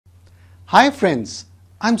Hi friends,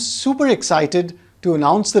 I'm super excited to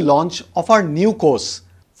announce the launch of our new course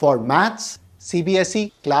for Maths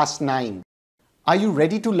CBSE Class 9. Are you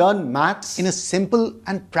ready to learn maths in a simple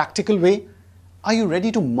and practical way? Are you ready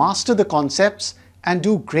to master the concepts and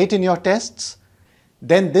do great in your tests?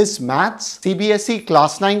 Then this Maths CBSE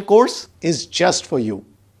Class 9 course is just for you.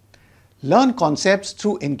 Learn concepts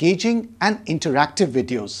through engaging and interactive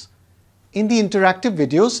videos. In the interactive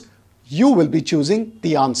videos, you will be choosing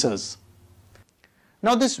the answers.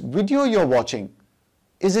 Now this video you're watching,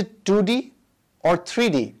 is it 2D or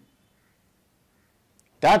 3D?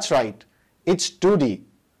 That's right, it's 2D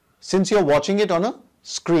since you're watching it on a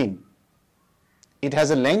screen. It has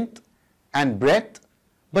a length and breadth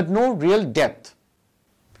but no real depth.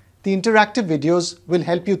 The interactive videos will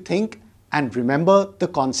help you think and remember the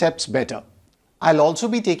concepts better. I'll also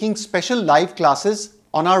be taking special live classes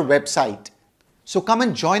on our website. So come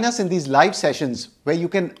and join us in these live sessions where you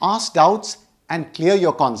can ask doubts and clear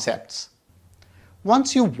your concepts.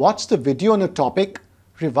 Once you watch the video on a topic,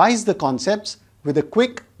 revise the concepts with a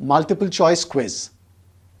quick multiple choice quiz.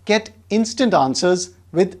 Get instant answers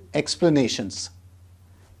with explanations.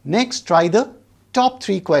 Next, try the top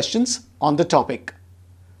 3 questions on the topic.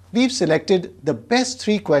 We've selected the best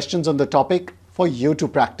 3 questions on the topic for you to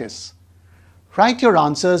practice. Write your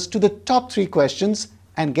answers to the top 3 questions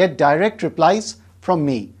and get direct replies from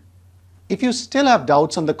me. If you still have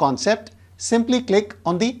doubts on the concept, simply click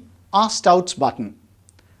on the Ask Doubts button.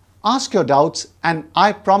 Ask your doubts and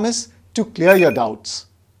I promise to clear your doubts.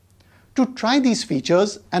 To try these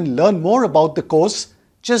features and learn more about the course,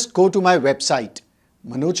 just go to my website,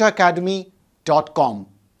 manochaacademy.com.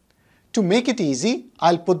 To make it easy,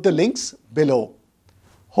 I'll put the links below.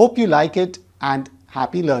 Hope you like it and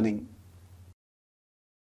happy learning.